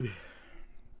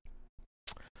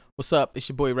What's up? It's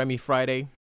your boy Remy Friday.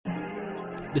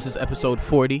 This is episode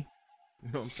 40. You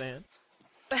know what I'm saying?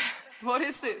 What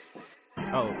is this?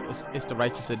 Oh, it's the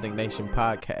Righteous Indignation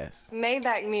Podcast.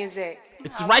 Maybach music.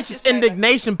 It's the Righteous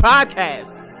Indignation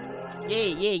Podcast.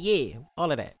 Yeah.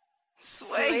 All of that.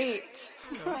 Sweet.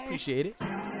 Appreciate it.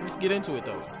 Let's get into it,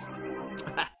 though.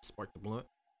 Spark the blunt.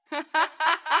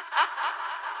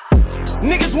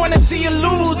 Niggas wanna see you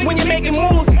lose when you're making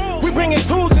moves. We bringing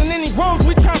tools in any rooms,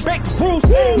 we try to break the rules.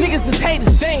 Niggas is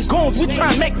haters, they ain't goons, we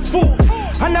try to make a fool.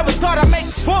 I never thought I'd make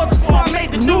the fourth before I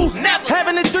made the news.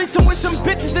 Having a threesome with some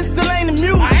bitches, it still ain't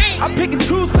amused. I pick and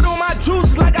choose, put on my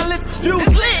juices like I lit the fuse.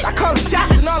 I call the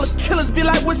shots and all the killers be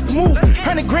like, what's the move?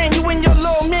 100 grand, you and your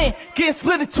little man getting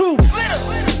split in two.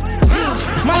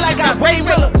 My life got way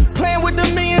realer. Playing with the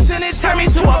millions and it turned me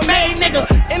to a main nigga.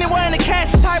 Anywhere in the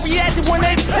cash type reacted when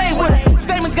they play with it.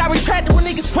 Statements got retracted when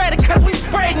niggas fretted cause we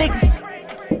spray niggas.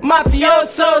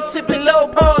 Mafioso, sipping low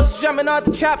balls, jumping off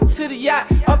the chopper to the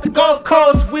yacht, off the Gulf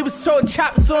Coast. We was sold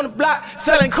choppers on the block,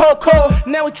 selling cocoa.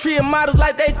 Now we treating models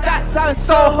like they thought, selling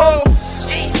Soho.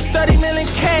 30 million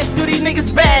cash, do these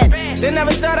niggas bad. They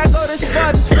never thought I'd go this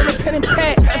far, just from a pen and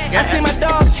pad. I see my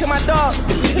dog, kill my dog,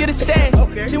 just to get a stand.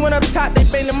 He went up top, they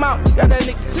banged him out, got that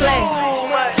nigga slain.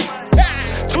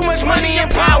 Too much money and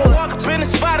power. Walk up in the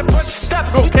spot, a bunch of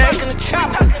steppers, we talking the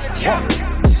chopper.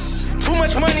 Too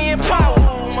much money and power.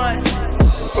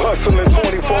 Hustling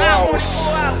 24 hours.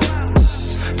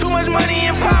 Too much money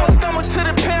and power. Stumble to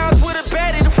the pounds with a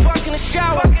baddie to fuck in the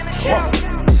shower.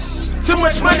 Too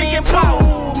much money and power.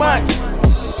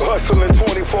 Hustling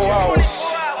 24 hours.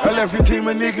 I left your team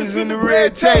of niggas in the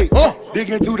red tape.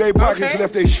 Digging through their pockets,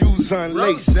 left their shoes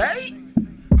unlaced.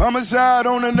 Homicide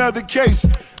on another case.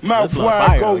 Mouth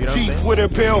wide, gold teeth with a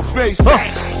pale face.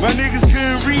 My niggas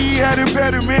couldn't read, had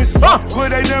impediments, but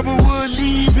they never would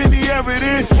leave any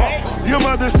evidence. Your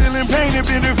mother still in pain, it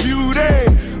been a few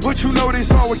days, but you know this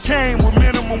all it came with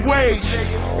minimum wage.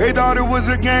 They thought it was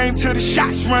a game till the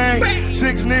shots rang.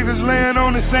 6 niggas laying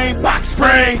on the same box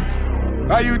spring.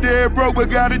 How you dead broke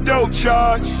but got a dope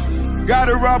charge?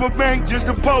 Gotta rob a bank just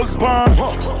to post bond.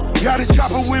 Got a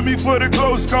chopper with me for the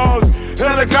close calls.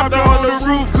 Helicopter on the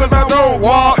roof cause I don't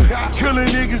walk. Killing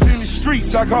niggas in the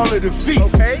streets, I call it a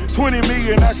feast. 20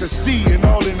 million I could see and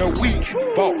all in a week.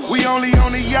 We only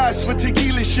on the yachts for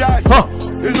tequila shots.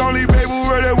 It's only baby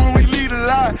word when we lead a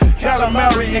lot.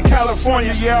 Calamari in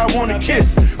California, yeah I wanna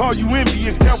kiss. All you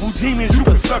envious devil demons, you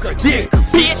can suck a dick,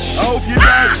 bitch. I hope you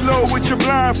die slow with your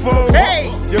blindfold.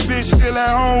 Your bitch still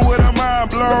at home with her mind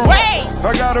blown.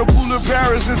 I got a pool in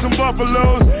Paris and some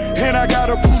buffaloes. And I got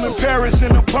a pool in Paris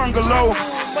and a bungalow.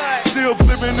 Still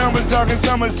flipping numbers, talking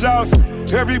summer sauce.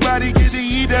 Everybody get to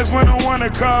eat, that's when I wanna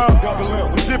call.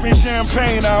 Sipping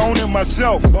champagne, I own it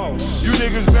myself. You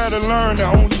niggas better learn to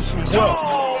own you some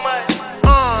wealth.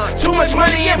 Too much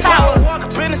money and power. Walk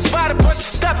up in the spot, a bunch of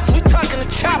steppers, we talking the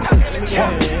chopper.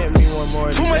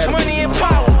 Too much money and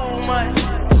power.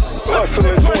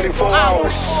 Hustling 24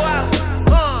 hours.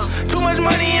 Too much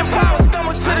money and power.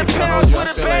 Stumble to the pounds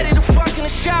with a baddie to fuck in the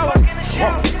shower.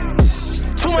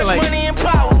 Too much money and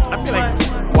power. I feel like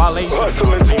Wale.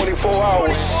 Hustling 24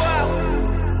 hours.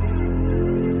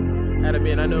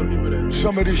 I know he would have.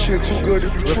 Some of this shit too good to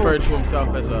be true. Referred to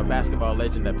himself as a basketball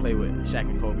legend that played with Shaq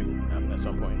and Kobe at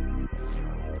some point.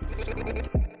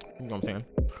 You know what I'm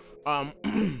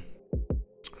saying?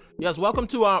 Yes, welcome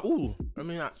to our. Let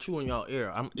me not chew in y'all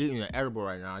ear. I'm eating an edible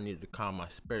right now. I needed to calm my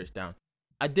spirits down.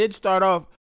 I did start off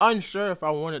unsure if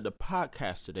I wanted the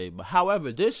podcast today, but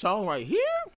however, this song right here,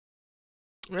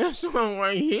 yeah.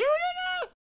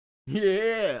 You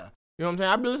know what I'm saying?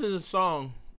 I've been listening to this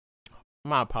song.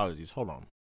 My apologies. Hold on.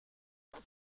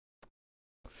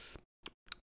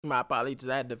 My apologies.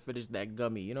 I had to finish that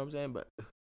gummy. You know what I'm saying? But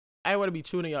I want to be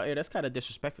chewing in your ear. That's kind of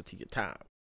disrespectful to your time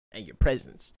and your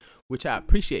presence, which I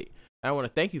appreciate. And I want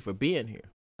to thank you for being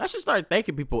here. I should start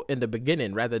thanking people in the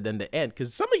beginning rather than the end,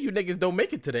 because some of you niggas don't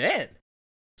make it to the end.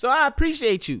 So I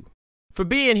appreciate you for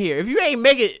being here. If you ain't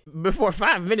make it before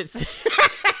 5 minutes,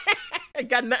 I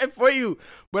got nothing for you.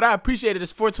 But I appreciate it.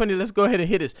 It's 4:20. Let's go ahead and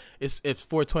hit this. It's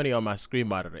 4:20 on my screen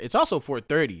monitor. It's also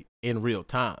 4:30 in real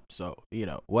time. So,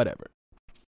 whatever.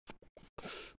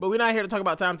 But we're not here to talk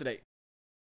about time today.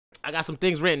 I got some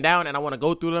things written down and I want to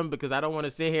go through them because I don't want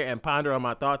to sit here and ponder on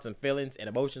my thoughts and feelings and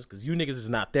emotions because you niggas is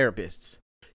not therapists.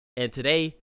 And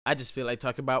today, I just feel like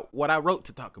talking about what I wrote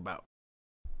to talk about.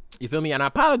 You feel me? And I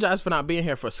apologize for not being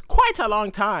here for quite a long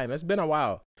time. It's been a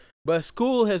while. But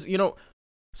school has,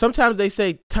 sometimes they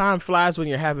say time flies when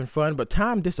you're having fun, but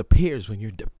time disappears when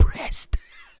you're depressed.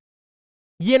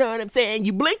 You know what I'm saying?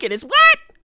 You blink and it's what?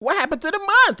 What happened to the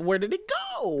month? Where did it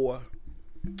go?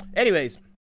 Anyways,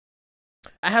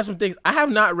 I have some things. I have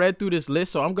not read through this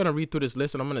list, so I'm gonna read through this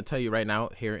list, and I'm gonna tell you right now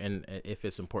here, and if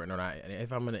it's important or not, and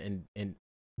if I'm gonna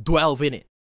delve in it.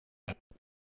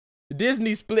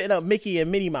 Disney splitting up Mickey and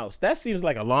Minnie Mouse. That seems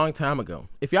like a long time ago.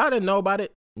 If y'all didn't know about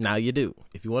it, now you do.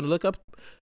 If you want to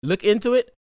look into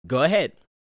it, go ahead.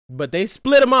 But they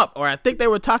split them up, or I think they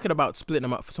were talking about splitting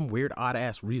them up for some weird, odd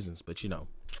ass reasons. But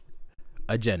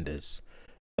agendas.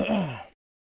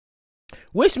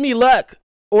 Wish me luck,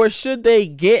 or should they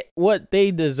get what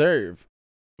they deserve?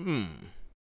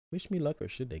 Wish me luck, or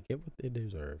should they get what they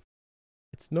deserve?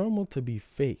 It's normal to be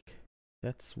fake.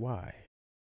 That's why.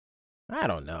 I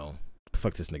don't know. What the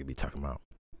fuck this nigga be talking about?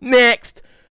 Next.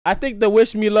 I think the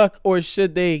wish me luck, or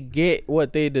should they get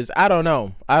what they deserve? I don't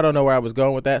know. I don't know where I was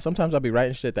going with that. Sometimes I'll be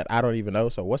writing shit that I don't even know.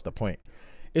 So what's the point?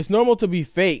 It's normal to be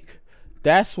fake.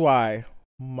 That's why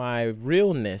my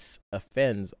realness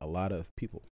offends a lot of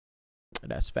people.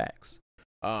 That's facts.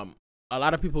 A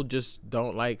lot of people just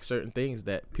don't like certain things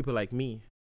that people like me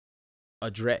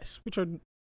address, which are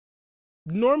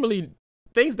normally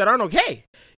things that aren't okay.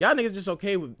 Y'all niggas just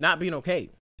okay with not being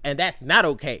okay. And that's not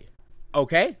okay.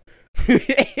 Okay?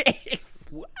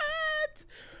 What?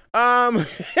 I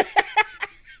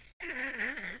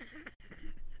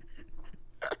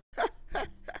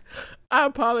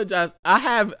apologize.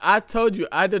 I told you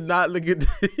I did not look at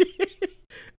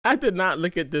I did not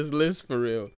look at this list for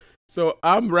real. So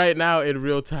I'm right now in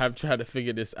real time trying to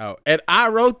figure this out. And I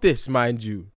wrote this, mind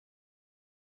you.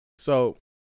 So,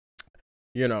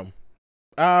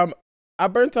 I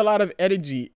burnt a lot of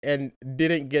energy and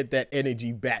didn't get that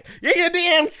energy back. Yeah, you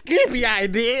damn skippy, I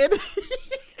did.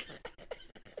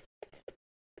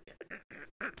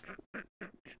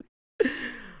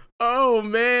 Oh,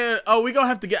 man. Oh, we gonna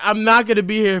have to I'm not gonna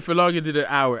be here for longer than an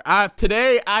hour.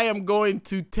 Today, I am going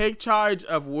to take charge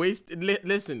of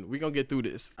listen, we gonna get through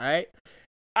this, all right?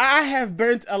 I have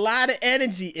burnt a lot of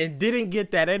energy and didn't get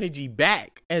that energy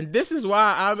back. And this is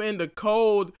why I'm in the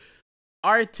cold,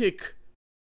 Arctic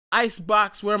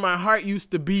icebox where my heart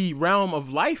used to be realm of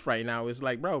life right now. It's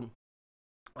like, bro,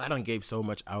 I done gave so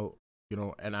much out,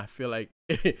 and I feel like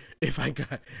if I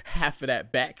got half of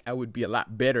that back, I would be a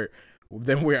lot better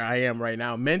than where I am right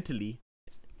now mentally.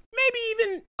 Maybe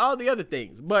even all the other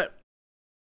things. But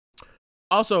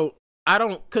also, I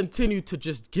don't continue to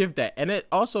just give that. And it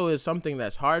also is something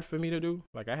that's hard for me to do.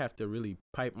 Like, I have to really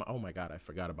oh my God, I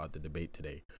forgot about the debate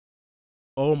today.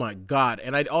 Oh my God.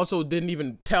 And I also didn't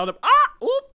even tell them,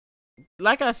 oop.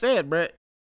 Like I said, bro,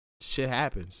 shit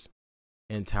happens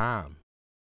in time.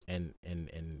 And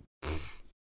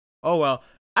oh well,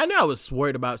 I know I was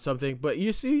worried about something, but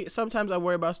you see, sometimes I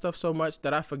worry about stuff so much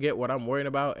that I forget what I'm worrying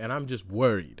about, and I'm just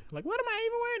worried. Like, what am I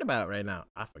even worried about right now?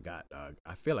 I forgot, dog.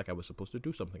 I feel like I was supposed to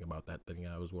do something about that thing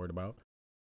I was worried about.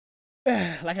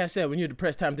 Like I said, when you're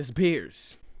depressed, time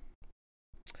disappears.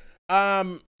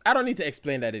 I don't need to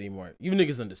explain that anymore. You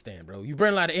niggas understand, bro. You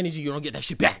burn a lot of energy, you don't get that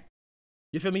shit back.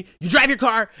 You feel me? You drive your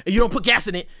car and you don't put gas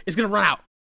in it, it's gonna run out,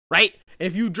 right? And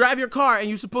if you drive your car and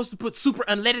you're supposed to put super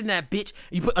unleaded in that bitch,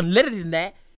 and you put unleaded in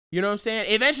that, you know what I'm saying?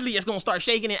 Eventually it's gonna start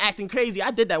shaking and acting crazy.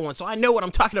 I did that once, so I know what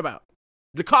I'm talking about.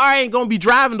 The car ain't gonna be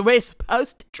driving the way it's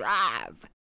supposed to drive.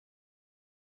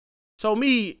 So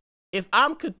me, if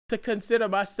I'm to consider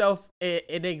myself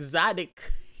an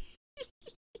exotic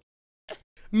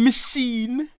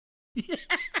machine,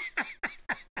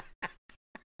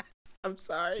 I'm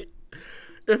sorry.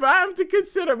 If I'm to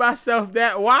consider myself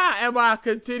that, why am I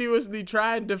continuously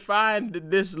trying to find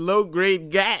this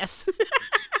low-grade gas?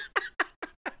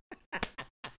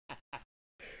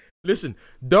 Listen,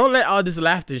 don't let all this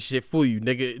laughter shit fool you,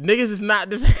 nigga. Niggas is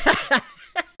not this.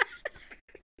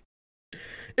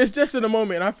 It's just in a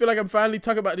moment. I feel like I'm finally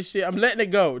talking about this shit. I'm letting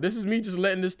it go. This is me just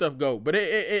letting this stuff go. But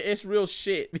it's real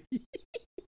shit.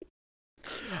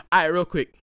 All right, real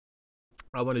quick.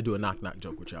 I want to do a knock-knock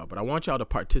joke with y'all, but I want y'all to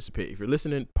participate. If you're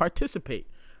listening, participate.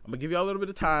 I'm going to give y'all a little bit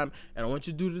of time, and I want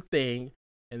you to do the thing,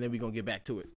 and then we're going to get back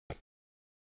to it.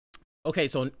 Okay,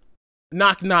 so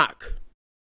knock-knock.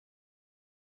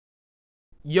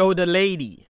 Yo, the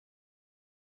lady.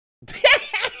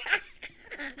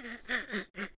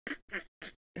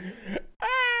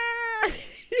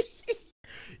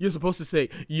 You're supposed to say,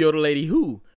 yo, the lady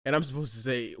who? And I'm supposed to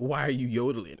say, why are you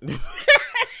yodeling?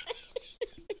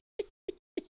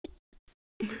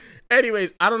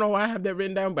 Anyways, I don't know why I have that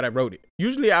written down, but I wrote it.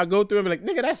 Usually I'll go through and be like,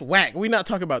 nigga, that's whack. We're not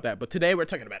talking about that. But today we're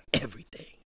talking about everything.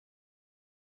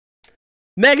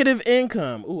 Negative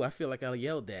income. Ooh, I feel like I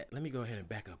yelled that. Let me go ahead and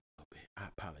back up a little bit. I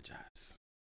apologize.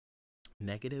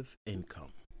 Negative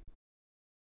income.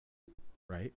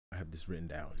 Right? I have this written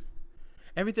down.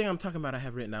 Everything I'm talking about, I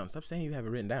have written down. Stop saying you have it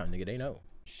written down, nigga. They know.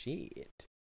 Shit.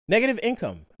 Negative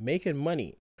income, making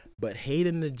money, but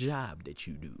hating the job that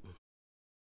you do,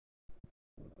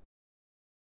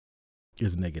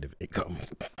 is negative income.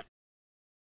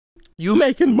 You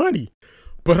making money,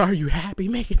 but are you happy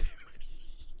making money?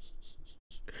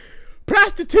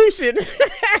 Prostitution,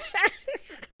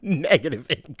 negative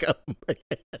income.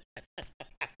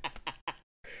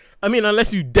 I mean,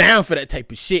 unless you down for that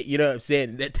type of shit, you know what I'm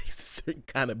saying? That takes a certain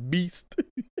kind of beast.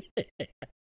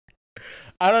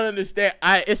 I don't understand.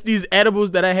 It's these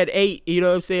edibles that I had ate, you know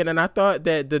what I'm saying? And I thought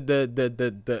that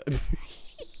the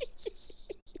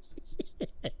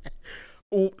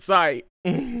oh, sorry.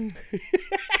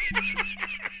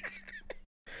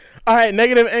 All right,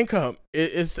 negative income.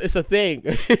 It's a thing.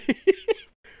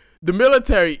 The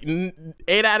military,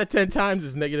 8 out of 10 times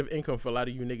is negative income for a lot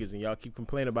of you niggas, and y'all keep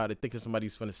complaining about it, thinking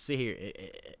somebody's gonna sit here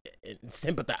and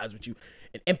sympathize with you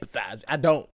and empathize. I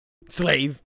don't.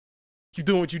 Slave. Keep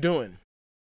doing what you're doing.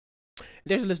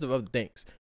 There's a list of other things.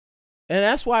 And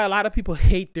that's why a lot of people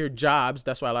hate their jobs.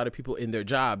 That's why a lot of people in their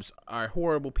jobs are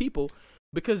horrible people,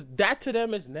 because that to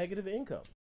them is negative income.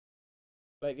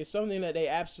 Like, it's something that they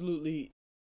absolutely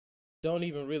don't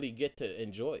even really get to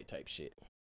enjoy type shit.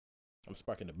 I'm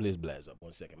sparking the Blizz Blaz up.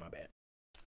 1 second, my bad.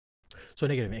 So,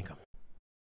 negative income.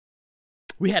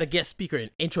 We had a guest speaker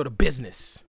in Intro to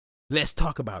Business. Let's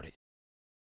talk about it.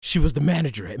 She was the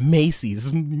manager at Macy's.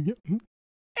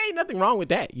 Ain't nothing wrong with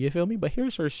that, you feel me? But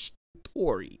here's her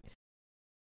story.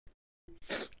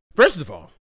 First of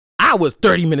all, I was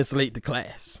 30 minutes late to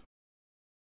class.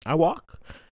 I walk,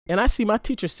 and I see my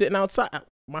teacher sitting outside.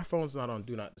 My phone's not on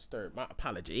Do Not Disturb. My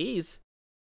apologies.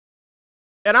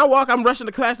 And I walk, I'm rushing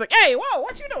to class like, hey, whoa,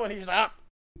 what you doing here?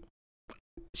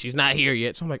 She's not here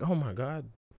yet. So I'm like, oh my God.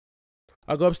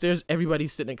 I go upstairs.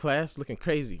 Everybody's sitting in class looking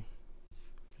crazy.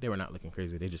 They were not looking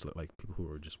crazy. They just looked like people who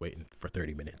were just waiting for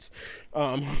 30 minutes.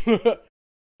 And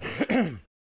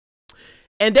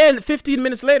then 15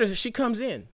 minutes later, she comes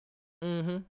in.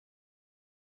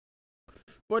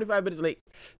 45 minutes late.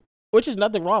 Which is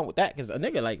nothing wrong with that, because a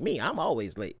nigga like me, I'm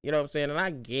always late. You know what I'm saying? And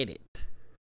I get it.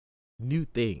 New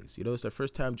things. You know, it's her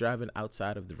first time driving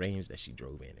outside of the range that she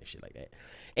drove in and shit like that.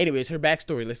 Anyways, her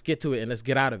backstory. Let's get to it and let's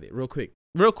get out of it real quick.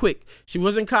 Real quick. She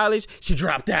was in college. She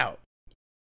dropped out.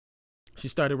 She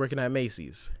started working at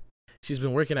Macy's. She's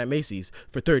been working at Macy's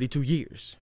for 32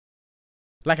 years.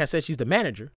 Like I said, she's the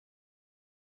manager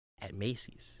at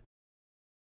Macy's.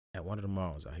 At one of the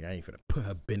malls out here. I ain't finna put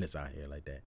her business out here like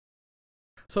that.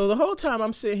 So the whole time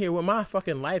I'm sitting here with my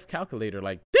fucking life calculator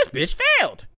like, this bitch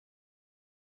failed.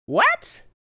 What?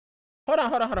 Hold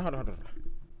on.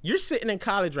 You're sitting in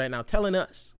college right now telling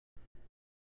us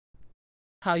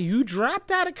how you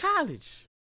dropped out of college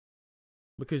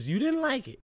because you didn't like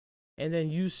it. And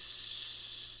then you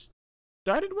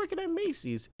started working at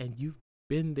Macy's and you've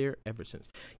been there ever since.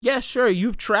 Yeah, sure,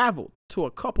 you've traveled to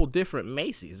a couple different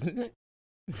Macy's.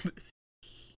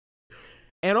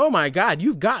 And oh my God,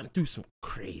 you've gotten through some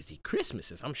crazy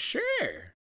Christmases, I'm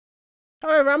sure.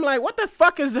 However, I'm like, what the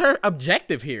fuck is her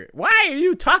objective here? Why are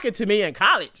you talking to me in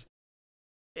college?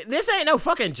 This ain't no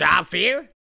fucking job fair.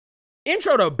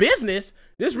 Intro to business.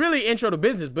 This really intro to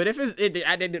business. But if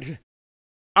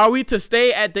are we to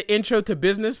stay at the intro to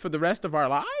business for the rest of our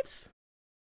lives?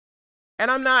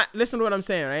 And I'm not, listen to what I'm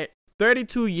saying, right?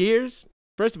 32 years.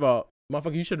 First of all,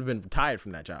 motherfucker, you should have been retired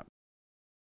from that job.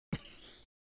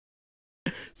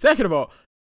 Second of all,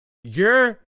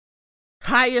 your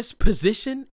highest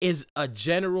position is a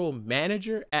general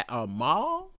manager at a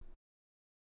mall.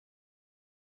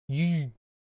 You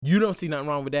don't see nothing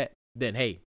wrong with that. Then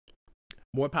hey,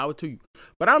 more power to you.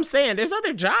 But I'm saying there's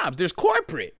other jobs. There's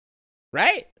corporate,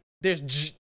 right?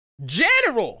 There's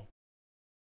general,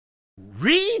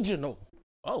 regional.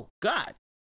 Oh God.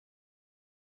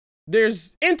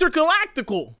 There's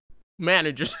intergalactical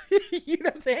managers. You know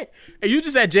what I'm saying? And you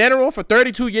just at general for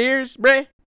 32 years, bruh.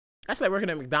 That's like working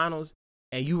at McDonald's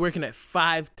and you working at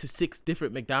 5 to 6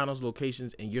 different McDonald's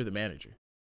locations and you're the manager.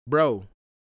 Bro,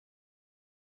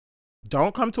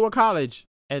 don't come to a college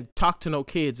and talk to no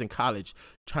kids in college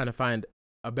trying to find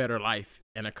a better life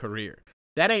and a career.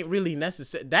 That ain't really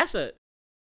necessary. That's an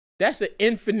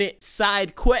infinite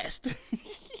side quest.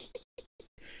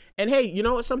 And hey, you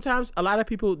know what? Sometimes a lot of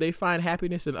people, they find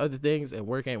happiness in other things and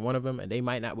work ain't one of them and they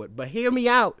might not work. But hear me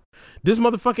out. This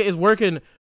motherfucker is working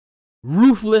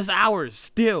ruthless hours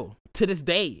still to this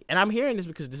day. And I'm hearing this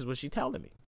because this is what she's telling me.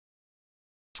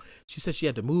 She said she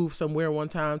had to move somewhere one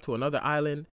time to another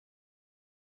island.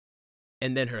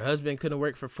 And then her husband couldn't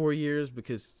work for 4 years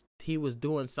because he was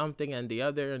doing something and the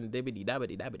other and dibbity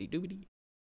dabbity dabbity doobity.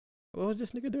 What was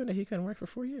this nigga doing that he couldn't work for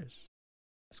 4 years?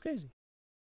 That's crazy.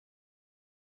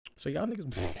 So y'all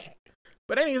niggas,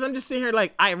 But anyways, I'm just sitting here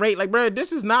like irate, like, bro,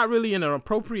 this is not really an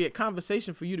appropriate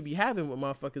conversation for you to be having with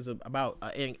motherfuckers about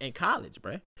in college,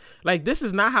 bro. Like, this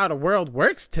is not how the world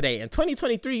works today. In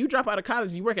 2023, you drop out of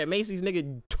college, you work at Macy's,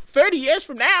 nigga. 30 years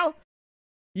from now,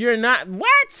 you're not.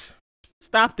 What?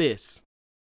 Stop this.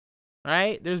 All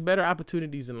right, there's better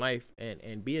opportunities in life,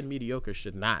 and being mediocre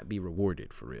should not be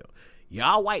rewarded, for real.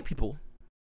 Y'all white people,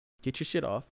 get your shit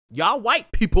off. Y'all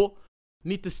white people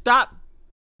need to stop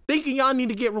thinking y'all need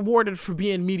to get rewarded for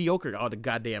being mediocre all the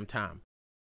goddamn time.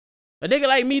 A nigga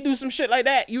like me do some shit like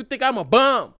that, you think I'm a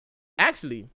bum.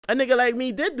 Actually, a nigga like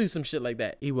me did do some shit like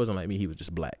that. He wasn't like me, he was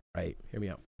just black, right? Hear me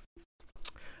out.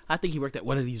 I think he worked at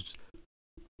one of these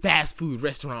fast food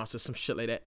restaurants or some shit like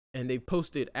that. And they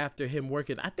posted after him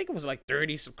working, I think it was like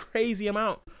 30, some crazy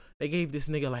amount. They gave this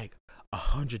nigga like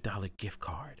 $100 gift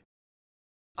card,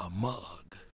 a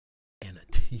mug, and a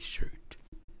t-shirt.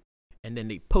 And then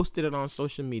they posted it on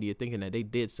social media thinking that they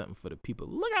did something for the people.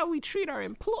 Look how we treat our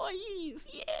employees.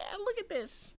 Yeah, look at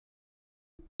this.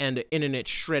 And the internet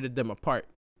shredded them apart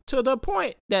to the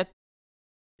point that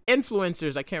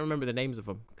influencers, I can't remember the names of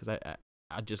them because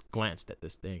I just glanced at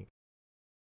this thing,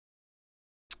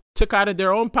 took out of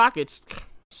their own pockets,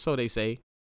 so they say.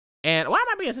 And why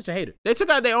am I being such a hater? They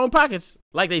took out their own pockets,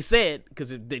 like they said,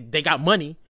 because they got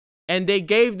money, and they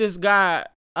gave this guy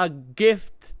a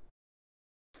gift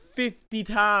 50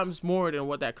 times more than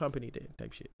what that company did,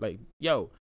 type shit. Like, yo,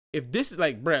 if this is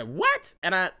like, bruh, what?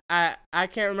 And I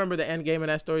can't remember the end game of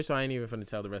that story, so I ain't even finna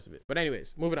tell the rest of it. But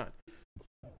anyways, moving on.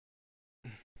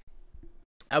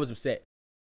 I was upset.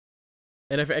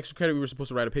 And then for extra credit, we were supposed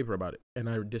to write a paper about it. And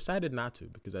I decided not to,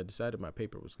 because I decided my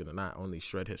paper was going to not only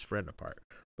shred his friend apart,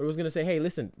 but it was going to say, hey,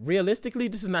 listen, realistically,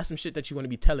 this is not some shit that you want to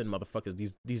be telling motherfuckers,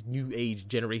 these new age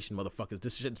generation motherfuckers.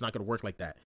 This shit's not going to work like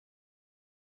that.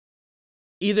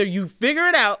 Either you figure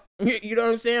it out, you know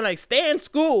what I'm saying? Like, stay in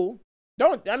school. Do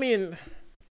what the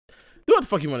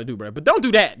fuck you want to do, bro. But don't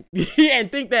do that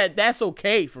and think that that's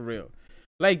okay for real.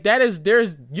 Like,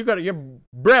 bruh,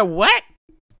 what?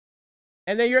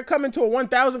 And then you're coming to a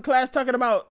 1,000 class talking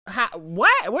about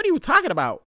what? What are you talking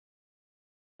about?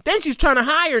 Then she's trying to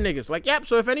hire niggas. Like, yep,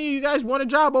 so if any of you guys want a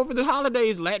job over the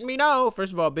holidays, let me know.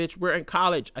 First of all, bitch, we're in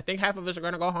college. I think half of us are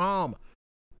going to go home.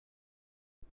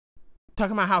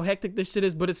 Talking about how hectic this shit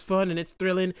is, but it's fun and it's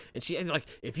thrilling. And she's like,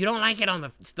 if you don't like it on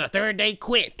the third day,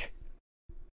 quit.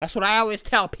 That's what I always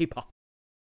tell people.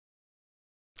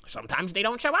 Sometimes they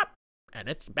don't show up, and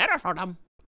it's better for them.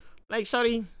 Like,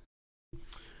 shorty,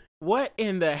 what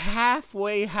in the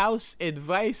halfway house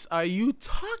advice are you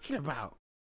talking about?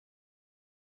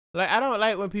 Like, I don't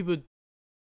like when people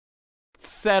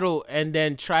settle and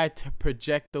then try to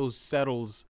project those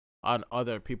settles on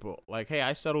other people. Like, hey,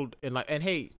 I settled in and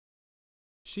hey,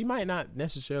 she might not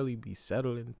necessarily be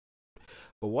settling.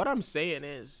 But what I'm saying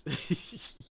is,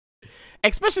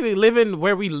 especially living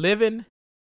where we live in,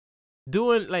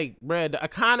 doing like, bruh, the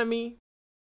economy,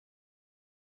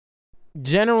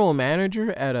 general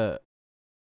manager at a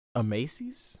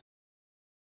Macy's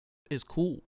is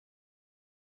cool.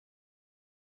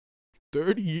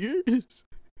 30 years?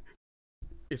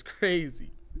 It's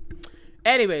crazy.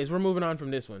 Anyways, we're moving on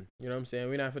from this one. You know what I'm saying?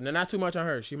 We're not too much on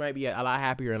her. She might be a lot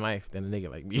happier in life than a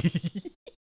nigga like me.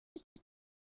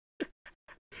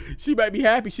 She might be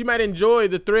happy. She might enjoy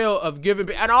the thrill of giving.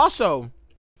 And also,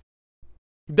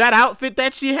 that outfit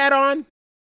that she had on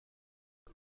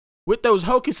with those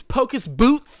hocus pocus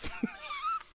boots.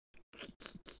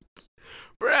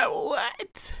 Bruh,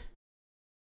 what?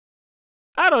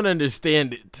 I don't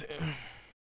understand it.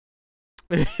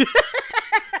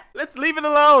 Let's leave it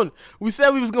alone. We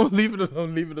said we was going to leave it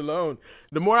alone, leave it alone.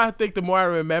 The more I think, the more I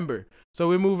remember. So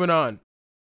we're moving on.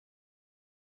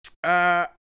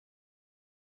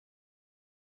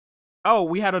 Oh,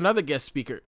 we had another guest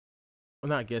speaker. Well,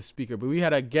 not guest speaker, but we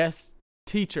had a guest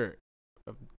teacher,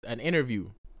 an interview.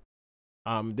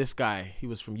 This guy, he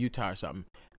was from Utah or something.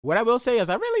 What I will say is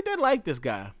I really did like this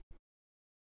guy.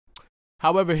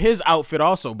 However, his outfit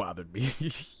also bothered me.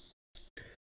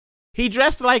 He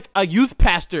dressed like a youth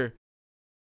pastor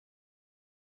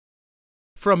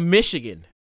from Michigan.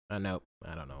 I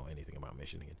don't know anything about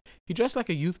Michigan. He dressed like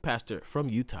a youth pastor from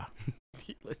Utah.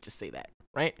 Let's just say that,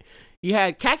 right? He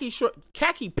had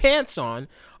khaki pants on,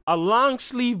 a long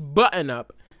sleeve button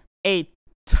up, a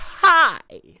tie.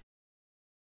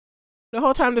 The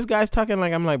whole time this guy's talking,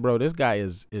 like, I'm like, bro, this guy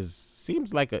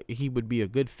seems like he would be a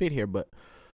good fit here, but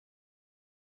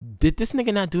did this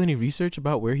nigga not do any research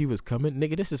about where he was coming?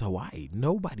 Nigga, this is Hawaii.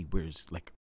 Nobody wears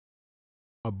like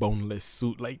a boneless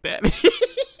suit like that.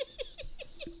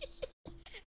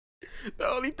 The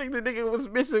only thing the nigga was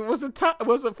missing was a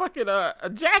fucking a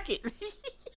jacket.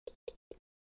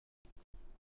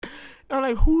 I'm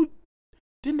like, who?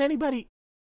 Didn't anybody?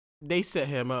 They set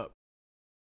him up.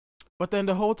 But then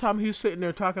the whole time he's sitting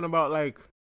there talking about like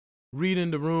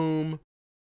reading the room,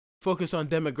 focus on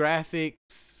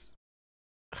demographics.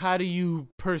 How do you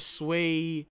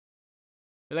persuade?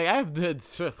 Like I have the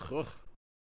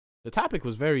topic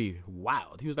was very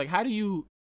wild. He was like, how do you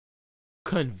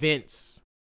convince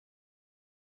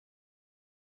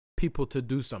people to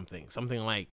do something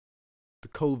like the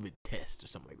COVID test or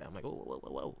something like that? I'm like,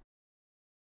 whoa.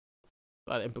 A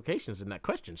lot of implications in that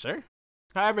question, sir.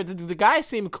 However, the guy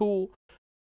seemed cool.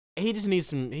 He just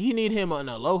needs he need him an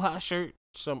Aloha shirt,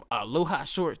 some Aloha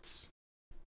shorts,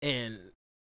 and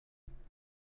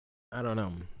I don't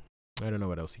know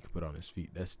what else he could put on his feet.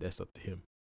 That's up to him.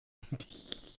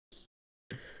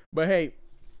 But hey,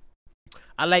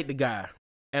 I like the guy,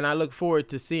 and I look forward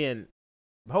to seeing.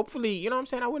 Hopefully, you know what I'm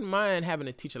saying. I wouldn't mind having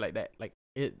a teacher like that. Like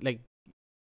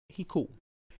he cool,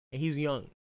 and he's young.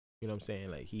 You know what I'm saying?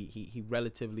 Like he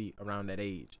relatively around that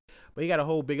age, but he got a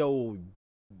whole big old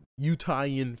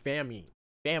Utahian family.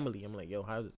 I'm like, yo,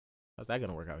 how's that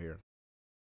gonna work out here?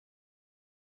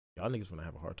 Y'all niggas gonna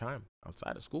have a hard time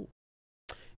outside of school.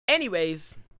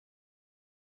 Anyways,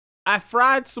 I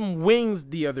fried some wings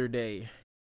the other day.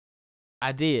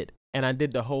 I did, and I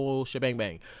did the whole shebang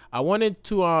bang. I wanted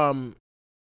to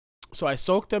so I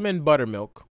soaked them in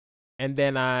buttermilk, and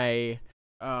then I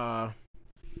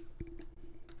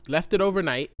left it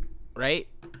overnight, right?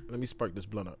 Let me spark this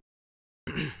blunt up.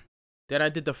 Then I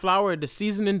did the flour, the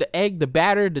seasoning, the egg, the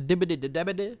batter, the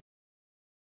dibbity,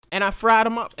 and I fried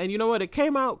them up. And you know what? It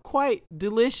came out quite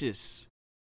delicious.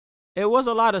 It was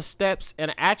a lot of steps,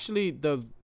 and actually,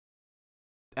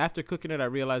 after cooking it, I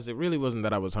realized it really wasn't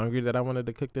that I was hungry that I wanted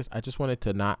to cook this. I just wanted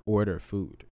to not order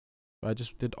food. So I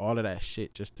just did all of that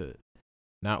shit just to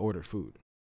not order food.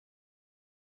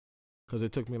 Because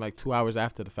it took me like 2 hours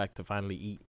after the fact to finally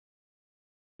eat.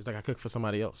 It's like I cooked for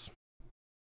somebody else.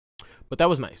 But that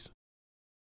was nice.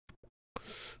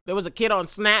 There was a kid on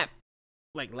Snap,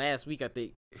 like last week, I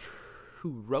think,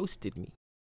 who roasted me.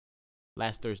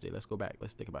 Last Thursday. Let's go back.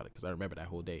 Let's think about it, because I remember that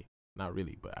whole day. Not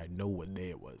really, but I know what day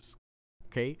it was.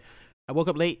 Okay? I woke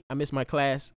up late. I missed my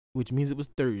class, which means it was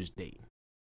Thursday.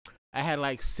 I had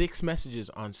like 6 messages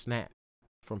on Snap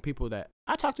from people that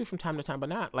I talk to from time to time, but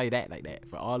not like that.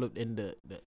 For all of in the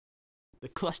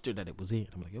cluster that it was in.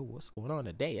 I'm like, yo, what's going on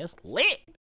today? That's lit.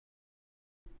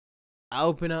 I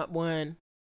open up one.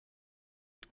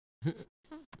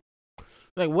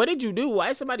 Like, what did you do? Why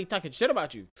is somebody talking shit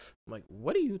about you? I'm like,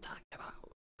 what are you talking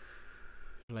about?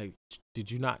 Like,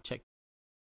 did you not check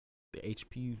the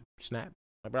HP Snap?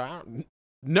 Like, bro,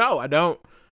 no, I don't.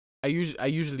 I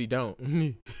usually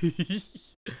don't.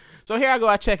 So here I go,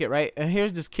 I check it, right? And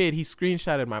here's this kid, he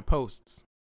screenshotted my posts.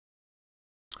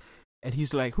 And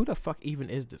he's like, who the fuck even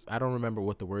is this? I don't remember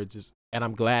what the words is. And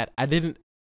I'm glad I didn't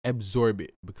absorb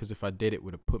it, because if I did, it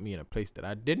would have put me in a place that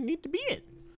I didn't need to be in.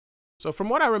 So from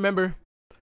what I remember,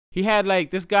 he had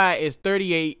like, this guy is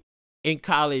 38 in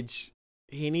college.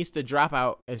 He needs to drop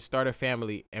out and start a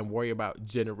family and worry about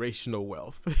generational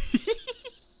wealth.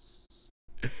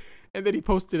 And then he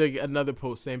posted another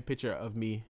post, same picture of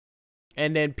me.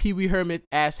 And then Pee Wee Hermit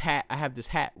ass hat. I have this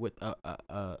hat with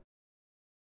a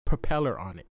propeller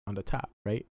on it on the top,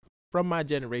 right? From my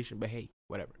generation, but hey,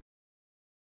 whatever.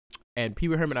 And Pee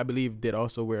Wee Hermit, I believe, did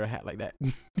also wear a hat like that.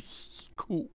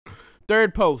 Cool.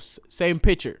 Third post, same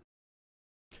picture.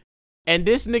 And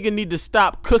this nigga need to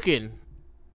stop cooking.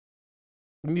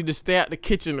 You need to stay out the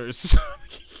kitchen or something.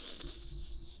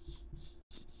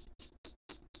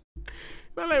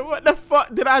 I'm like, what the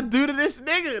fuck did I do to this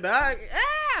nigga, dog?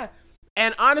 Ah!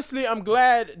 And honestly, I'm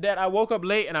glad that I woke up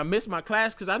late and I missed my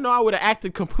class, because I know I would have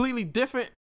acted completely different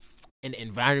in the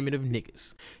environment of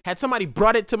niggas. Had somebody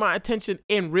brought it to my attention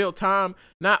in real time,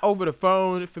 not over the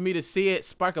phone, for me to see it,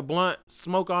 spark a blunt,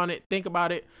 smoke on it, think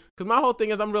about it. Because my whole thing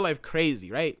is I'm real life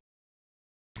crazy, right?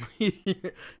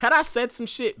 Had I said some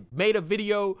shit, made a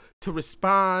video to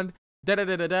respond,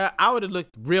 I would have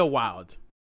looked real wild.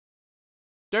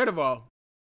 Third of all,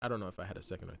 I don't know if I had a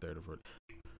second or third of it,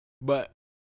 but,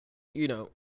 you know,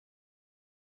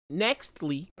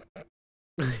 nextly,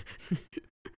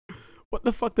 what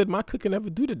the fuck did my cooking ever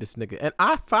do to this nigga? And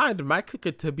I find my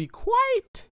cooking to be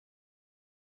quite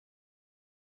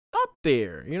up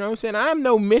there. You know what I'm saying? I'm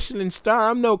no Michelin star.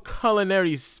 I'm no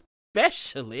culinary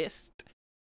specialist.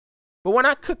 But when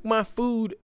I cook my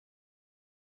food,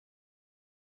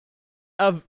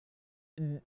 a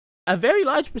very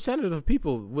large percentage of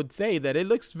people would say that it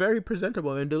looks very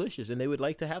presentable and delicious, and they would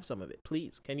like to have some of it.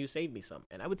 Please, can you save me some?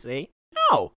 And I would say,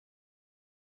 no.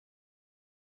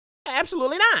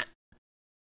 Absolutely not.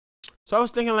 So I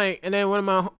was thinking like, and then one of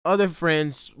my other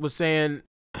friends was saying,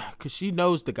 cause she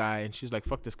knows the guy, and she's like,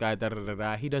 "Fuck this guy, da da da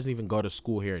da. He doesn't even go to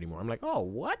school here anymore." I'm like, "Oh,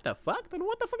 what the fuck? Then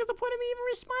what the fuck is the point of me even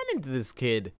responding to this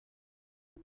kid?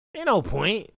 Ain't no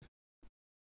point."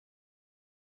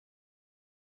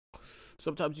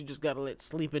 Sometimes you just gotta let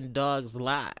sleeping dogs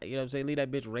lie. You know what I'm saying? Leave that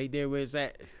bitch right there where it's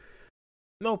at.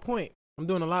 No point. I'm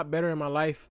doing a lot better in my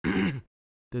life than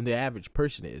the average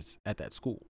person is at that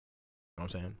school. You know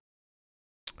what I'm saying?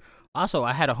 Also,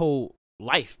 I had a whole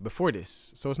life before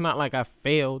this, so it's not like I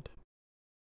failed.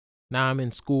 Now I'm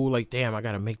in school, like, damn, I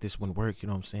gotta make this one work. You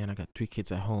know what I'm saying? I got 3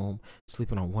 kids at home,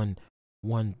 sleeping on one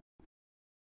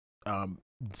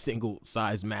single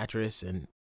size mattress, and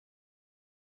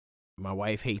my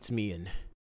wife hates me, and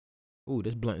ooh,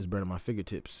 this blunt is burning my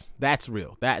fingertips. That's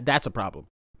real. That's a problem.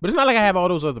 But it's not like I have all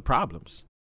those other problems.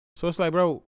 So it's like,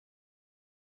 bro,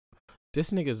 this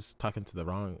nigga's talking to the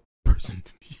wrong person.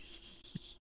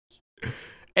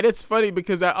 And it's funny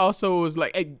because I also was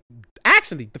like, hey,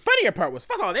 actually, the funnier part was,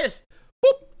 fuck all this.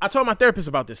 Boop. I told my therapist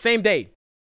about this same day.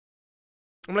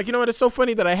 I'm like, you know what? It's so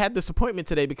funny that I had this appointment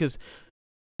today because,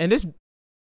 and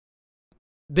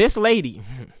this lady,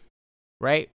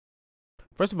 right?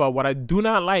 First of all, what I do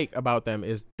not like about them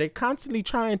is they're constantly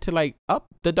trying to like up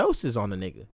the doses on the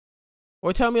nigga.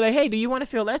 Or tell me like, hey, do you want to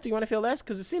feel less? Do you want to feel less?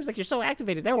 Because it seems like you're so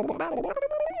activated.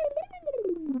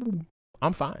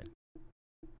 I'm fine.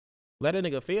 Let a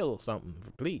nigga feel something,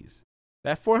 please.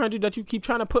 That 400 that you keep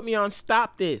trying to put me on,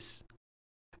 stop this.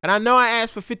 And I know I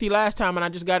asked for 50 last time and I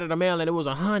just got it in the mail and it was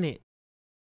 100.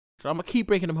 So I'm going to keep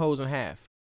breaking them hoes in half.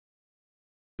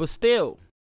 But still,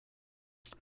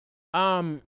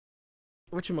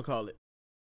 whatchamacallit?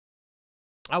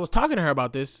 I was talking to her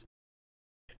about this.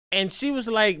 And she was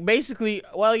like, basically,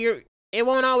 well, it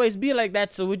won't always be like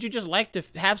that. So would you just like to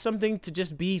have something to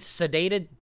just be sedated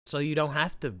so you don't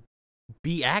have to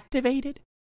be activated?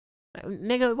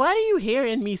 Nigga, what are you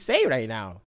hearing me say right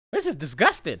now? This is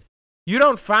disgusting. You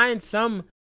don't find some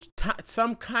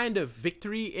kind of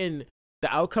victory in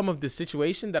the outcome of the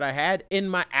situation that I had in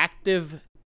my active,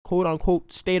 quote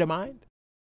unquote, state of mind?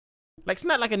 Like, it's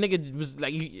not like a nigga was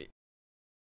like,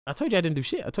 I told you I didn't do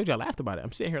shit. I told you I laughed about it.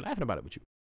 I'm sitting here laughing about it with you.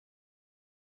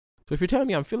 So if you're telling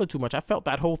me I'm feeling too much, I felt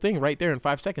that whole thing right there in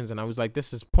 5 seconds and I was like,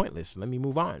 this is pointless. Let me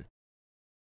move on.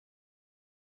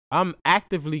 I'm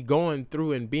actively going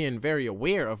through and being very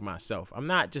aware of myself. I'm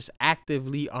not just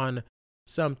actively on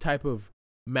some type of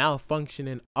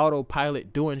malfunctioning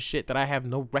autopilot doing shit that I have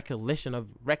no recollection of.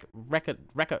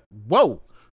 Whoa,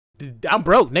 I'm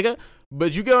broke, nigga.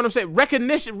 But you get what I'm saying?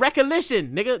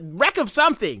 Recollection, nigga. Wreck of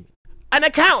something. An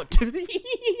account.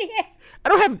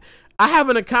 I have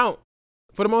an account.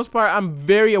 For the most part, I'm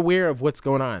very aware of what's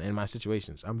going on in my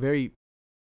situations. I'm very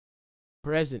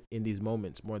present in these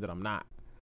moments more than I'm not.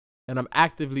 And I'm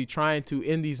actively trying to,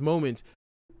 in these moments,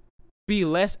 be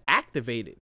less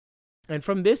activated. And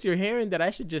from this, you're hearing that I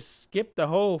should just skip the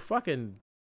whole fucking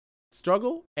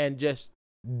struggle and just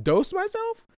dose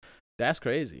myself? That's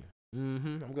crazy.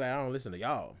 I'm glad I don't listen to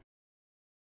y'all.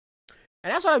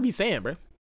 And that's what I be saying, bro.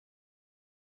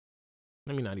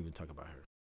 Let me not even talk about her.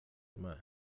 Come on.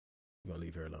 I'm gonna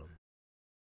leave her alone.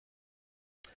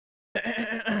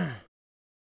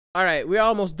 All right, we're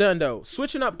almost done though.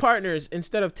 Switching up partners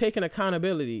instead of taking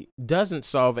accountability doesn't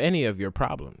solve any of your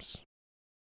problems.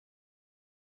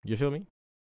 You feel me?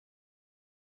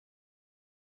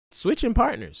 Switching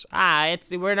partners. We're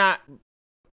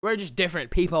just different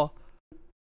people.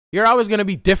 You're always gonna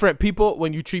be different people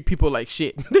when you treat people like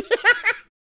shit.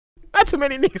 Not too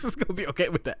many niggas is gonna be okay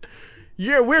with that.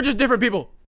 We're just different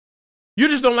people. You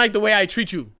just don't like the way I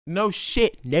treat you. No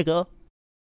shit, nigga.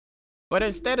 But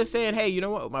instead of saying, hey, you know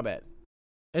what? My bad.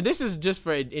 And this is just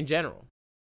for in general.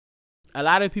 A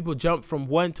lot of people jump from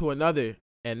one to another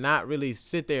and not really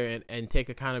sit there and take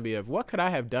accountability of what could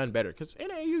I have done better? Because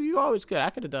you always could. I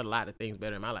could have done a lot of things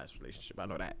better in my last relationship. I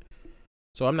know that.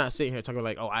 So I'm not sitting here talking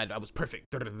like, oh, I was perfect.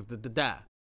 But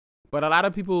a lot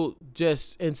of people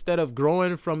just, instead of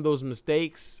growing from those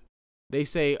mistakes, they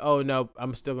say, oh, no,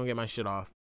 I'm still going to get my shit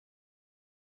off.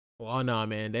 Oh, no,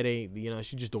 man, that ain't,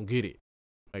 she just don't get it.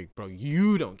 Like, bro,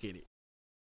 you don't get it.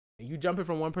 And you jumping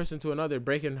from one person to another,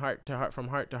 breaking heart to heart, from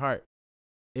heart to heart,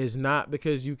 is not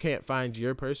because you can't find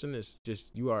your person. It's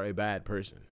just you are a bad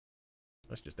person.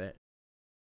 That's just that.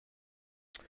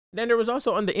 Then there was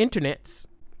also on the internets.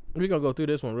 We're going to go through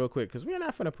this one real quick because we're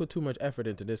not going to put too much effort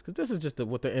into this because this is just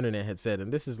what the internet had said.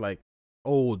 And this is like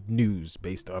old news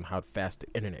based on how fast the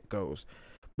internet goes.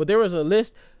 But there was a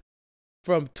list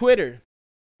from Twitter.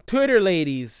 Twitter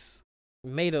ladies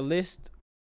made a list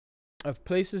of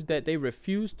places that they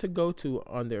refused to go to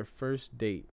on their first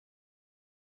date.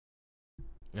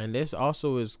 And this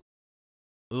also is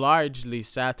largely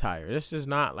satire. This is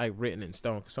not like written in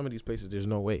stone. Cause some of these places, there's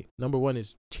no way. Number 1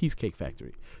 is Cheesecake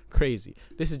Factory. Crazy.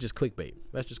 This is just clickbait.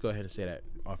 Let's just go ahead and say that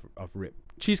off rip.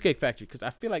 Cheesecake Factory, because I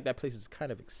feel like that place is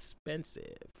kind of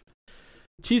expensive.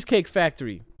 Cheesecake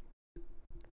Factory.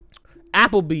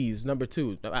 Applebee's, number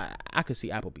 2. I could see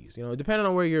Applebee's. You know, depending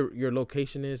on where your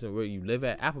location is and where you live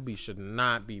at, Applebee's should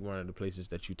not be one of the places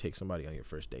that you take somebody on your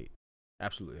first date.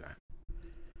 Absolutely not.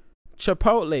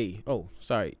 Chipotle. Oh,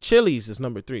 sorry. Chili's is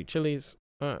number 3. Chili's.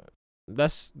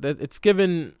 It's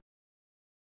given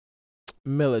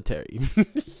military.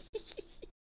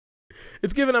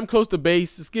 It's given I'm close to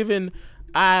base. It's given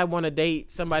I want to date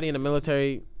somebody in the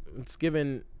military. It's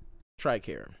given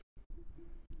TRICARE.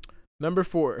 Number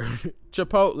 4,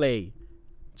 Chipotle.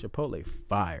 Chipotle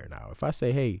fire now. If I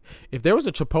say, hey, if there was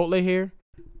a Chipotle here,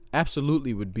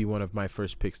 absolutely would be one of my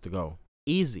first picks to go.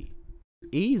 Easy.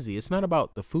 It's not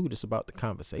about the food. It's about the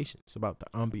conversation. It's about the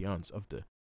ambiance of the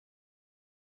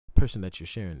person that you're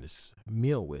sharing this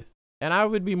meal with. And I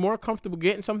would be more comfortable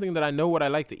getting something that I know what I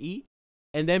like to eat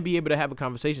and then be able to have a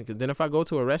conversation. Because then if I go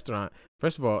to a restaurant,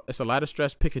 first of all, it's a lot of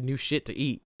stress picking new shit to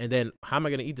eat. And then how am I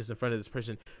going to eat this in front of this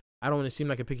person? I don't want to seem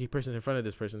like a picky person in front of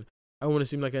this person. I want to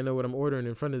seem like I know what I'm ordering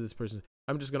in front of this person.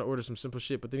 I'm just going to order some simple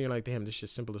shit. But then you're like, damn, this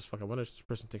shit's simple as fuck. I wonder if this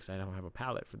person thinks I don't have a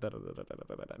palate for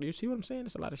da-da-da-da-da-da-da. You see what I'm saying?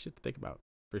 It's a lot of shit to think about.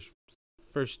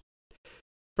 First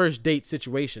date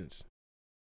situations.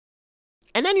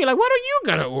 And then you're like, what are you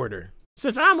going to order?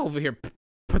 Since I'm over here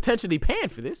potentially paying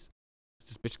for this. Is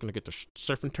this bitch going to get the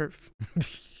surf and turf?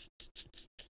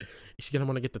 Is she going to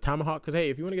want to get the tomahawk? Because, hey,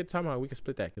 if you want to get the tomahawk, we can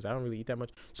split that. Because I don't really eat that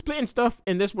much. Splitting stuff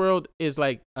in this world is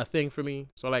like a thing for me.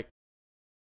 So, like,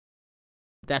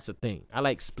 that's a thing. I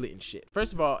like splitting shit.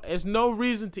 First of all, there's no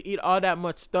reason to eat all that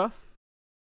much stuff.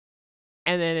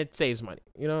 And then it saves money,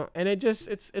 you know? And it just,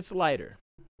 it's lighter.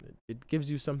 It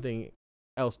gives you something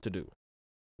else to do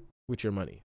with your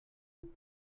money.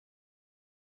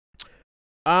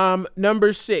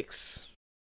 Number 6.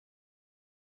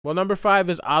 Well, number 5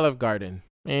 is Olive Garden.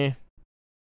 Yeah.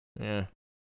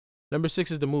 Number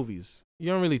 6 is the movies. You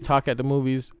don't really talk at the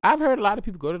movies. I've heard a lot of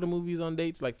people go to the movies on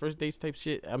dates, like first dates type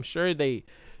shit. I'm sure they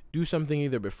do something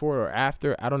either before or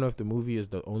after. I don't know if the movie is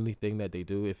the only thing that they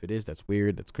do. If it is, that's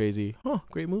weird. That's crazy. Oh,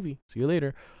 great movie. See you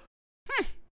later.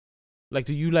 Like,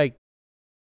 do you like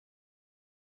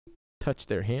touch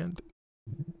their hand?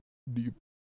 Do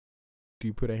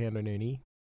you put a hand on their knee?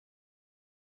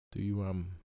 Do you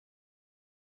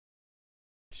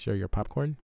share your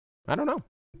popcorn? I don't know.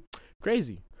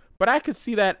 Crazy. But I could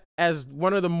see that as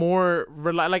one of the more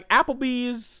like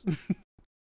Applebee's,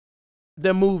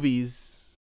 the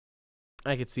movies.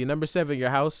 I could see. Number 7, your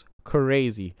house.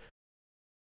 Crazy.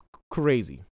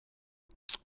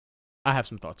 I have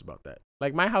some thoughts about that.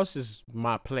 Like, my house is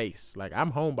my place. Like,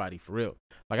 I'm homebody for real.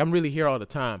 Like, I'm really here all the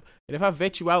time. And if I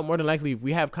vet you out, more than likely, if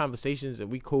we have conversations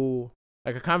and we cool,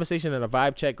 like a conversation and a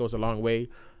vibe check goes a long way.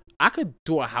 I could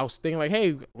do a house thing. Like,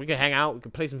 hey, we could hang out. We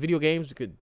could play some video games. We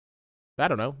could, I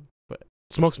don't know, but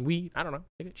smoke some weed. I don't know.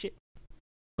 Shit.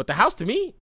 But the house to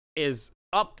me is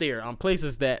up there on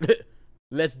places that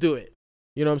let's do it.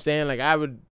 You know what I'm saying? Like, I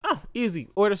would, easy.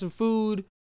 Order some food.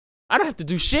 I don't have to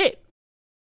do shit.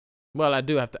 Well, I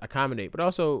do have to accommodate, but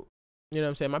also, you know what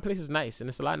I'm saying? My place is nice, and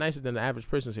it's a lot nicer than the average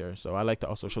person's here. So I like to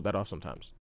also show that off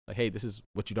sometimes. Like, hey, this is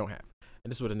what you don't have.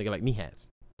 And this is what a nigga like me has.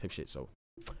 Type shit. So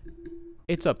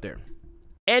it's up there.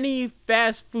 Any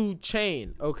fast food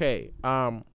chain. Okay.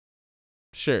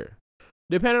 Sure.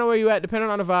 Depending on where you at, depending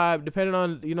on the vibe, depending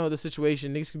on, you know, the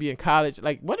situation, niggas could be in college.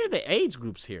 Like, what are the age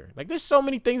groups here? Like, there's so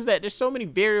many things there's so many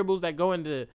variables that go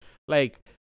into, like,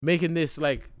 making this,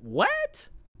 like, what?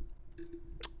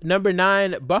 Number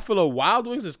 9, Buffalo Wild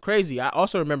Wings is crazy. I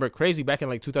also remember crazy back in,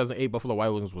 like, 2008, Buffalo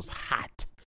Wild Wings was hot.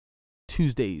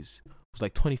 Tuesdays was,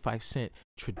 like, 25-cent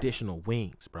traditional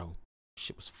wings, bro.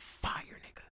 Shit was fire,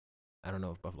 nigga. I don't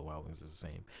know if Buffalo Wild Wings is the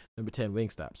same. Number 10,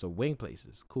 Wingstop. So, wing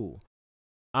places. Cool.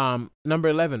 Number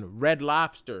 11, Red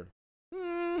Lobster.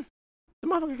 The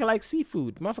motherfucker can like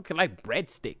seafood. The motherfucker can like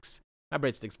breadsticks. Not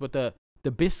breadsticks, but the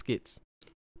biscuits.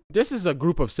 This is a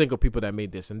group of single people that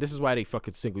made this, and this is why they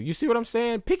fucking single. You see what I'm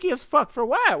saying? Picky as fuck. For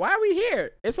what? Why are we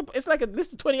here? It's like a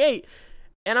list of 28,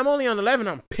 and I'm only on 11.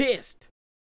 I'm pissed.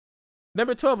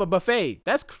 Number 12, a buffet.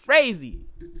 That's crazy.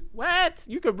 What?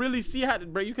 You could really see how,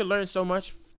 bro, you can learn so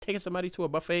much taking somebody to a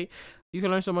buffet. You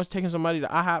can learn so much taking somebody to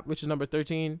IHOP, which is number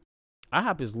 13.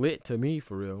 IHOP is lit to me,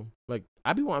 for real. Like,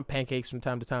 I be wanting pancakes from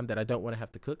time to time that I don't want to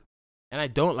have to cook. And I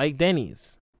don't like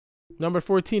Denny's. Number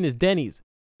 14 is Denny's.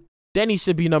 Denny's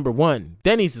should be number 1.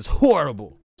 Denny's is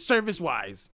horrible.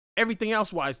 Service-wise. Everything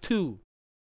else-wise, too.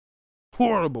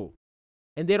 Horrible.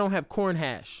 and they don't have corn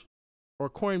hash or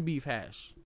corned beef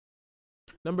hash.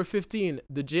 Number 15,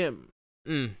 the gym.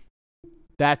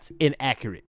 That's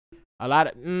inaccurate. A lot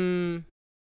of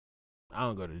I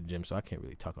don't go to the gym, so I can't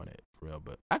really talk on it for real.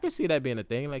 But I can see that being a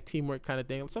thing, like teamwork kind of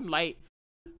thing. Some light.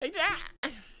 Like,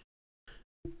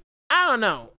 I don't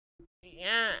know.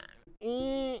 Yeah,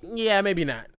 maybe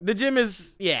not. The gym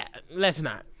is, let's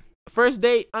not. First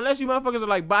date, unless you motherfuckers are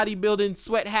like bodybuilding,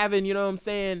 sweat having, you know what I'm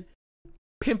saying,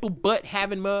 pimple butt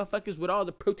having motherfuckers with all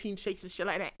the protein shakes and shit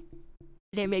like that,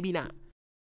 then maybe not.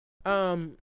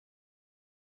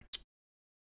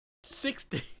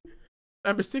 60.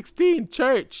 Number 16,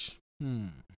 church.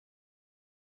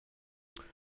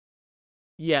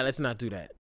 Yeah, let's not do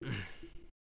that.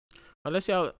 Unless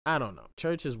y'all, I don't know.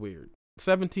 Church is weird.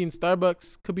 17,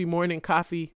 Starbucks. Could be morning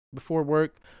coffee before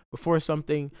work, before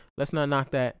something. Let's not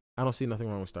knock that. I don't see nothing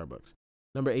wrong with Starbucks.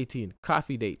 Number 18,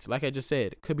 coffee dates. Like I just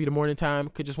said, could be the morning time.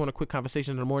 Could just want a quick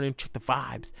conversation in the morning. Check the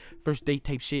vibes. First date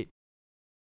type shit.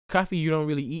 Coffee, you don't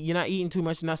really eat. You're not eating too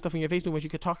much. You're not stuffing your face too much. You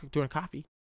could talk during coffee.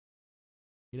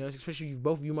 You know, especially if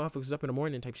both of you motherfuckers up in the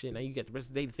morning type shit. Now you get the rest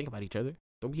of the day to think about each other.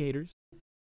 Don't be haters.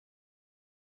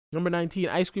 Number 19,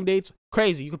 ice cream dates.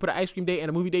 Crazy. You could put an ice cream date and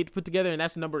a movie date to put together, and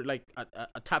that's number like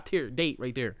a top tier date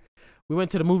right there. We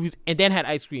went to the movies and then had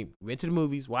ice cream. We went to the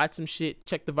movies, watched some shit,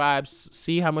 check the vibes,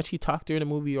 see how much he talked during the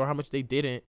movie or how much they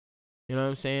didn't. You know what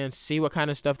I'm saying? See what kind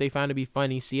of stuff they found to be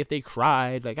funny. See if they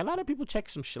cried. Like, a lot of people check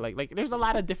some shit. Like there's a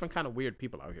lot of different kind of weird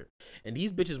people out here. And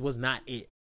these bitches was not it.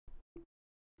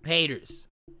 Haters.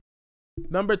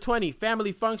 Number 20,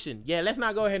 family function. Yeah, let's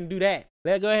not go ahead and do that.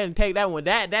 Let's go ahead and take that one.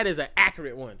 That is an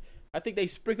accurate one. I think they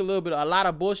sprinkle a lot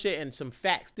of bullshit and some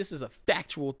facts. This is a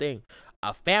factual thing.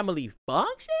 A family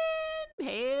function?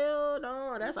 Hell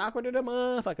no. That's awkward to the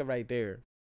motherfucker right there.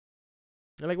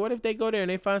 And like, what if they go there and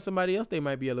they find somebody else they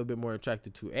might be a little bit more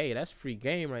attracted to? Hey, that's free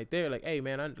game right there. Like, hey,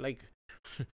 man, I'm like,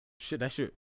 shit, that's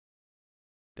your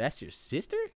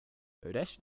sister? Or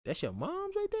that's your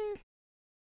mom's right there?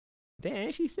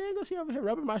 Damn, she single? She over here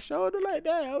rubbing my shoulder like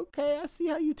that? Okay, I see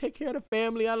how you take care of the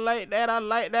family. I like that. I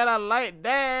like that. I like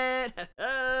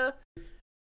that.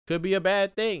 Could be a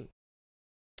bad thing.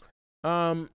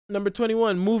 Number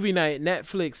 21, movie night,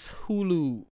 Netflix,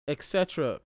 Hulu,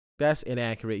 etc. That's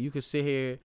inaccurate. You could sit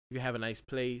here. You could have a nice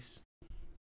place.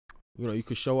 You know, you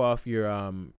could show off your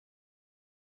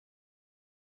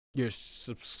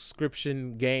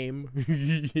subscription game.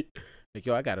 Like,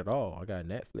 yo, I got it all. I got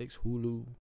Netflix, Hulu,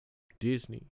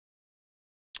 Disney,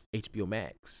 HBO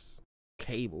Max,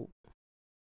 cable.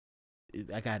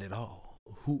 I got it all.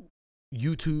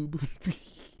 YouTube.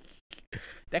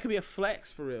 That could be a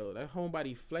flex for real. That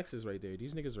homebody flexes right there.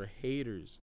 These niggas are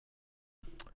haters.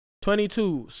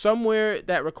 22, somewhere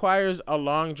that requires a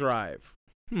long drive.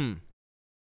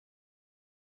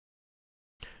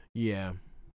 Yeah.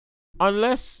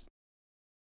 Unless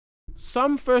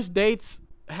some first dates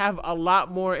have a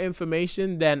lot more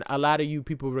information than a lot of you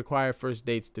people require first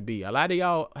dates to be. A lot of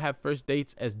y'all have first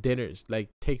dates as dinners, like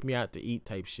take me out to eat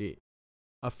type shit.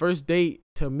 A first date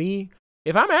to me,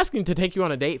 if I'm asking to take you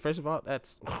on a date, first of all,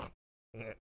 that's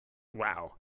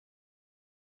wow.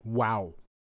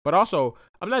 But also,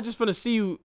 I'm not just gonna see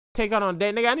you take out on a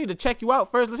date, nigga. I need to check you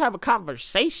out first. Let's have a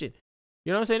conversation.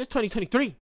 You know what I'm saying? It's 2023.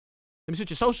 Let me see what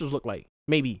your socials look like,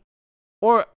 maybe.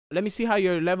 Or let me see how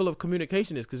your level of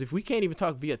communication is. Because if we can't even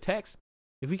talk via text,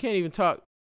 if you can't give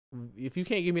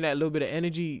me that little bit of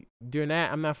energy during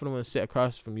that, I'm not going to want to sit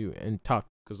across from you and talk.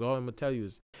 Because all I'm going to tell you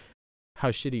is how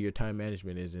shitty your time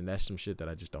management is. And that's some shit that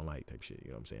I just don't like type shit.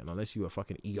 You know what I'm saying? Unless you a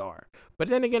fucking ER. But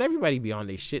then again, everybody be on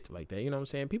their shit like that. You know what I'm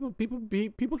saying? People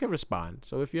can respond.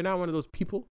 So if you're not one of those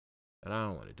people, then I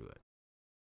don't want to do it.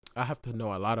 I have to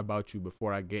know a lot about you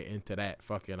before I get into that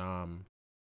fucking,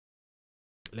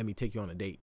 let me take you on a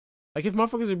date. Like, if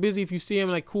motherfuckers are busy, if you see them,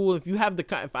 like, cool. If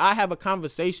I have a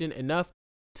conversation enough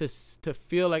to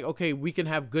feel like, okay, we can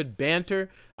have good banter,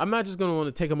 I'm not just gonna want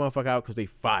to take a motherfucker out because they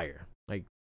fire. Like,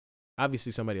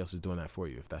 obviously somebody else is doing that for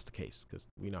you if that's the case, because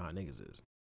we know how niggas is.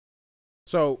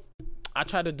 So I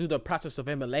try to do the process of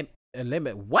a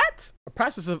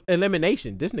process of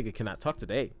elimination. This nigga cannot talk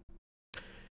today.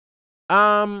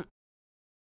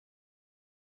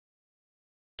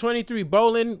 23,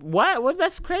 bowling. What?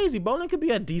 That's crazy. Bowling could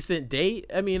be a decent date.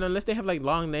 I mean, unless they have like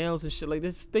long nails and shit. Like,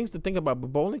 there's things to think about,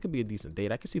 but bowling could be a decent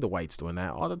date. I can see the whites doing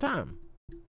that all the time.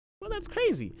 Well, that's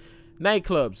crazy.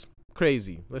 Nightclubs,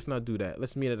 crazy. Let's not do that.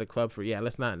 Let's meet at the club for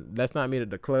let's not meet at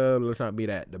the club. Let's not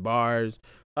meet at the bars.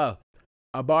 A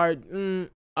bar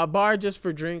just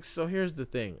for drinks. So here's the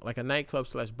thing. Like a nightclub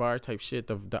 / bar type shit,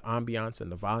 the ambiance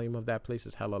and the volume of that place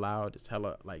is hella loud. It's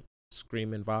hella like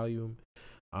screaming volume.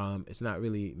 It's not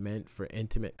really meant for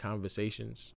intimate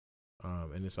conversations.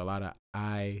 And it's a lot of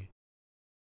eye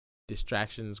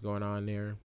distractions going on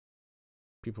there.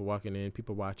 People walking in,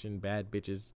 people watching, bad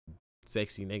bitches,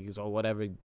 sexy niggas, or whatever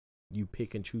you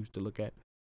pick and choose to look at.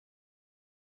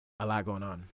 A lot going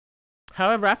on.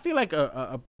 However, I feel like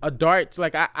a darts,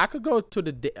 like I could go to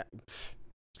the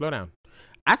slow down.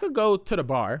 I could go to the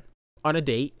bar on a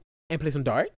date and play some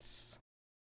darts.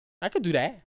 I could do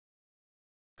that.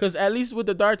 Because at least with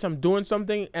the darts, I'm doing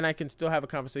something and I can still have a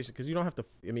conversation. Because you don't have to,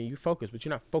 I mean, you focus, but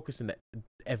you're not focusing that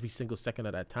every single second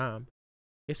of that time.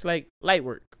 It's like light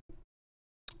work.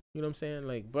 You know what I'm saying?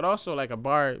 Like, but also like a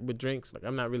bar with drinks. Like,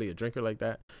 I'm not really a drinker like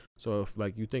that. So if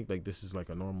like you think like this is like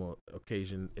a normal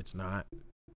occasion, it's not.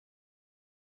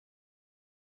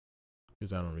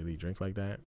 Because I don't really drink like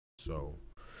that. So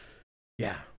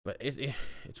yeah, but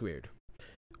it's weird.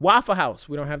 Waffle House.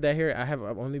 We don't have that here. I've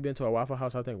only been to a Waffle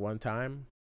House, I think, one time.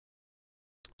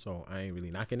 So I ain't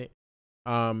really knocking it.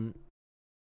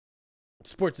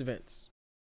 Sports events.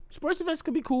 Sports events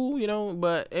could be cool, you know,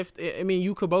 but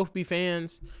you could both be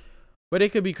fans, but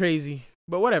it could be crazy.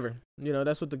 But whatever. You know,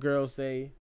 that's what the girls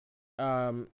say.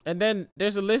 And then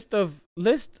there's a list of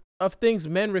things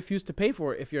men refuse to pay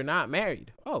for if you're not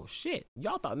married. Oh shit.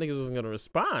 Y'all thought niggas wasn't gonna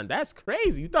respond. That's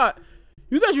crazy. You thought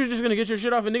you were just gonna get your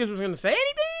shit off and niggas was gonna say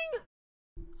anything?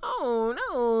 Oh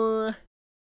no.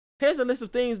 Here's a list of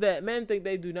things that men think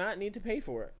they do not need to pay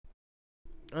for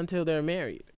until they're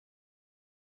married.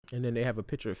 And then they have a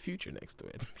picture of Future next to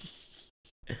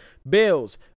it.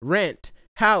 Bills, rent,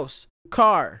 house,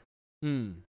 car. I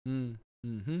can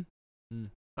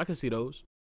see those.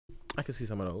 I can see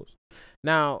some of those.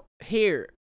 Now, here.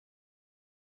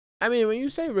 I mean, when you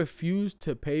say refuse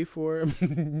to pay for,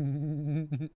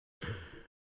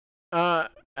 I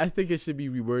think it should be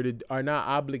reworded, are not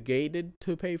obligated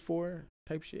to pay for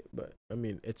type shit. But, I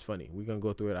mean, it's funny. We're going to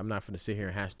go through it. I'm not going to sit here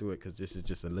and hash through it because this is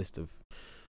just a list of...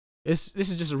 This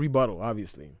is just a rebuttal,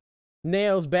 obviously.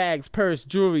 Nails, bags, purse,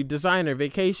 jewelry, designer,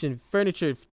 vacation,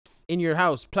 furniture in your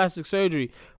house, plastic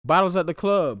surgery, bottles at the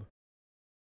club,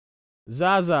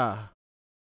 Zaza,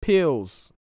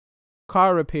 pills,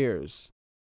 car repairs,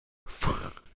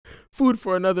 food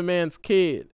for another man's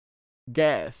kid,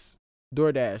 gas,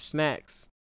 DoorDash, snacks,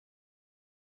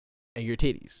 and your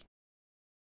titties.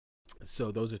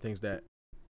 So those are things that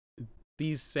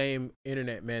these same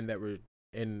internet men that were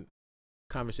in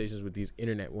conversations with these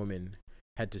internet women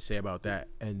had to say about that.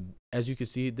 And as you can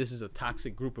see, this is a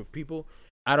toxic group of people.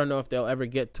 I don't know if they'll ever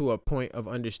get to a point of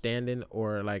understanding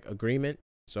or like agreement.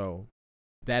 So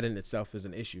that in itself is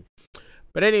an issue.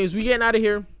 But anyways, we getting out of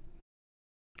here.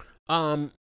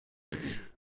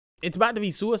 It's about to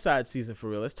be suicide season for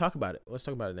real. Let's talk about it. Let's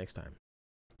talk about it next time.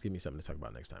 Let's give me something to talk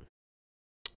about next time.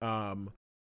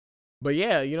 But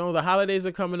yeah, you know, the holidays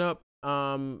are coming up.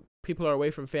 People are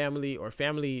away from family, or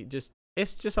family just,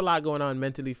 it's just a lot going on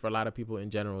mentally for a lot of people in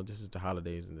general. This is the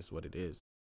holidays and this is what it is.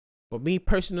 But me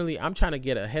personally, I'm trying to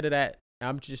get ahead of that.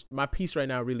 My peace right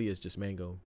now really is just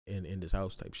mango in this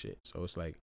house type shit. So it's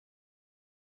like,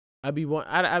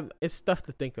 it's stuff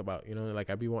to think about, you know, like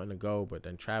I be wanting to go, but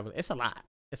then traveling, it's a lot.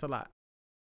 It's a lot.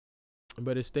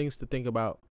 But it's things to think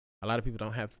about. A lot of people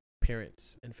don't have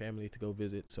parents and family to go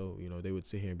visit. So, you know, they would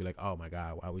sit here and be like, oh my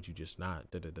God, why would you just not?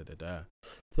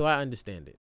 So I understand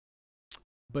it.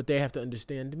 But they have to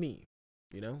understand me.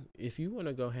 You know, if you want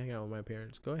to go hang out with my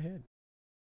parents, go ahead.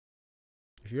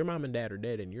 If your mom and dad are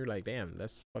dead and you're like, damn,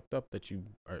 that's fucked up that you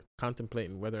are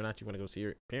contemplating whether or not you want to go see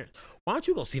your parents, why don't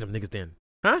you go see them niggas then?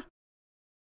 Huh?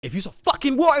 If you're so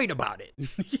fucking worried about it.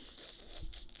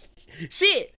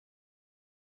 Shit.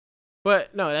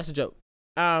 But no, that's a joke.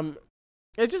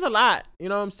 It's just a lot. You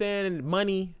know what I'm saying? And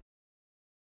money.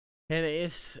 And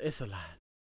it's a lot.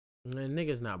 And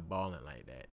niggas not balling like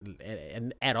that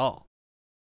at all.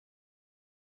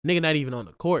 Nigga not even on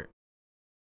the court.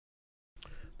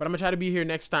 But I'm gonna try to be here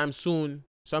next time soon.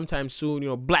 Sometime soon. You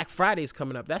know, Black Friday's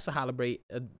coming up. That's a holiday.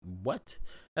 What?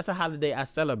 That's a holiday I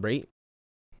celebrate.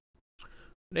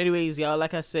 But anyways, y'all,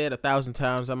 like I said 1,000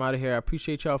 times, I'm out of here. I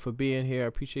appreciate y'all for being here. I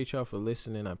appreciate y'all for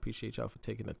listening. I appreciate y'all for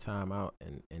taking the time out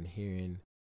and hearing,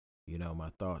 you know, my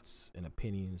thoughts and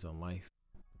opinions on life.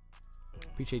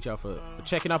 Appreciate y'all for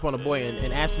checking up on the boy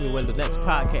and asking me when the next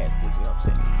podcast is. You know what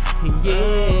I'm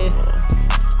saying?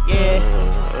 Yeah.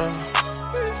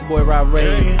 It's your boy Rob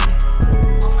Ray.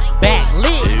 Back lit.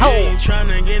 If you ain't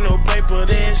tryna get no paper,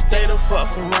 then stay the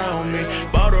fuck around me.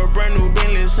 Bought a brand new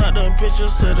Bentley, sent the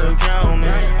pictures to the county.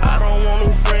 I don't want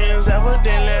no friends,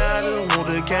 evidently I just want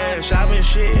the cash. I been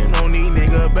shitting on these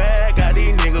niggas bad, got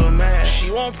these niggas mad. She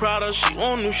want want Prada, she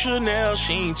want new Chanel,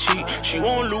 she ain't cheap. She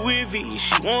want Louis V,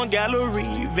 she want Gallery,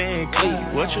 Van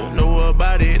Cleef. What you know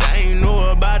about it? I ain't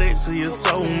know about it till you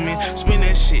told me. Spin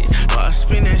that shit, no, I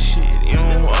spin that shit, you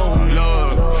don't owe me.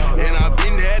 Lord, and I've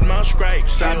been had my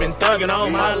stripes. I've been thugging all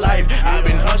my life. I've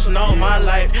been hustling all my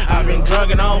life. I've been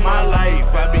drugging all my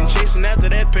life. I've been chasing after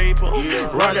that paper,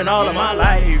 running all of my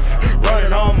life,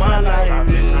 running all my life.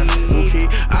 Okay,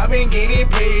 I've been getting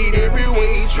paid every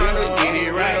way, trying to get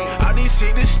it right. I just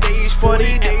hit the stage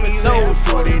 40 days and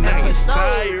 40 nights.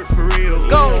 Tired for real,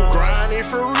 grinding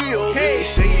for real. They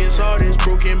say it's hard, it's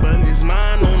broken, but it's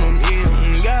mine on them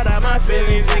hill. Got out my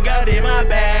feelings and got in my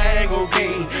bag,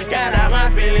 okay. Got out my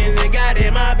feelings and got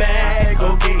in my bag,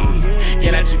 okay.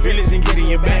 Get out your feelings and get in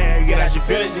your bag. Get out your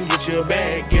feelings and get your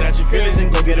bag. Get out your feelings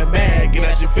and go get a bag. Get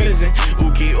out your feelings and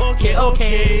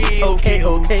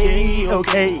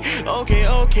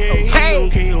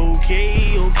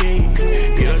okay.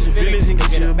 Get out your feelings and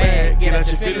get your bag. Get out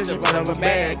your feelings and run up a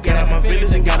bag. Get out my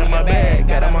feelings and got in my bag.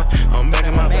 Got out my, I'm back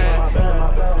in my bag.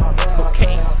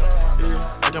 Okay.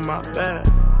 Back in my bag.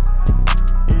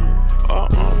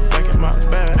 Back in my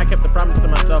bag. I kept the promise to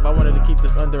myself. I wanted to keep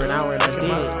this under an hour, and I did.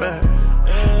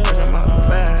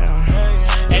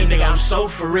 Hey nigga, I'm so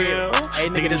for real. Hey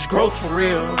nigga, this growth for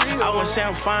real. I won't say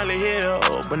I'm finally healed,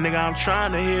 but nigga, I'm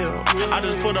trying to heal. I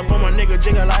just put up on my nigga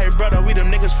jigger like brother, we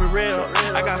them niggas for real.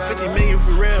 I got 50 million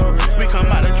for real. We come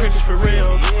out the trenches for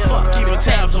real. Fuck keeping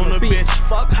tabs on the bitch.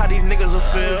 Fuck how these niggas will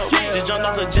feel. Just jumped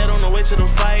off the jet on the way to the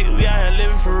fight. We out here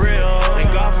living for real.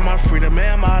 Thank God for my freedom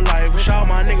and my life. Wish all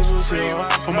my niggas was here.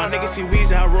 For my niggas see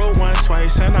weeds, I roll one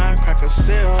twice and I crack a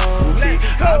seal.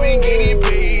 I been getting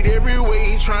paid every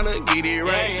way, trying to get it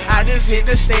right. I just hit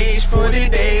the stage 40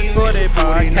 days,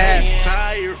 40 nights.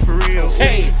 Tired for real,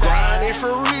 grinding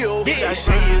for real. Bitch, I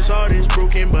say it's hard, it's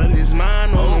broken, but it's mine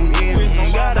on them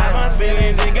ends. Got out my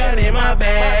feelings and got in my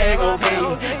bag,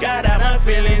 okay. Got out my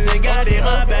feelings and got in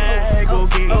my bag,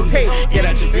 okay. Get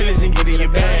out your feelings and get in your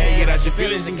bag. Get out your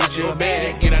feelings and get your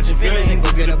bag. Get out your feelings and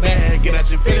go get a bag. Get out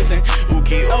your feelings and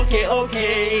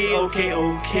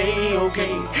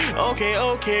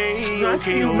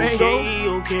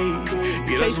okay.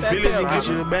 Get out your feelings and get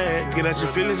your bag. Get out your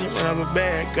feelings and run up a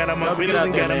bag. Got out my feelings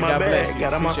and got in my bag.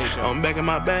 Got out my, I'm back in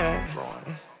my bag.